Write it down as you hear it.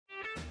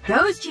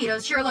Those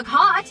Cheetos sure look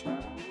hot.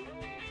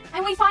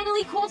 And we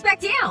finally cooled back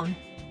down.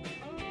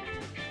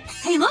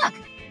 Hey look!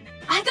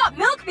 I got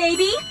milk,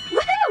 baby!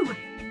 Woohoo!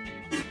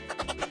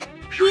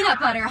 Peanut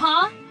butter,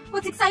 huh?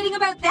 What's exciting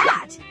about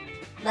that?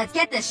 Let's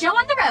get this show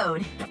on the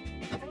road.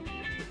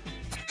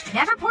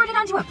 Never poured it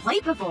onto a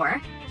plate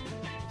before.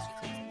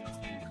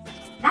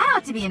 That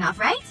ought to be enough,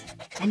 right?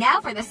 And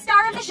now for the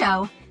star of the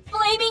show.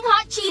 Flaming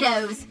hot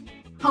Cheetos!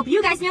 Hope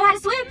you guys know how to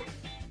swim.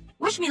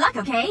 Wish me luck,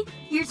 okay?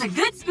 Here's a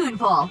good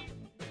spoonful.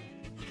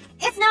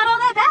 It's not all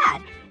that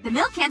bad. The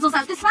milk cancels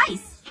out the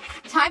spice.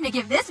 Time to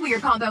give this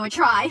weird combo a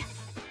try.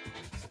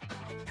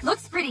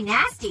 Looks pretty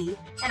nasty.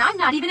 And I'm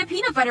not even a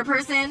peanut butter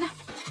person.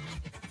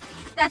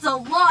 That's a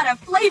lot of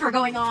flavor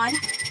going on.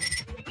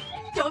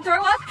 Don't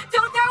throw up!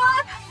 Don't throw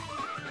up!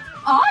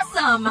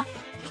 Awesome!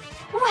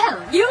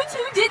 Well, you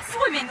two did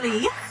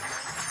swimmingly.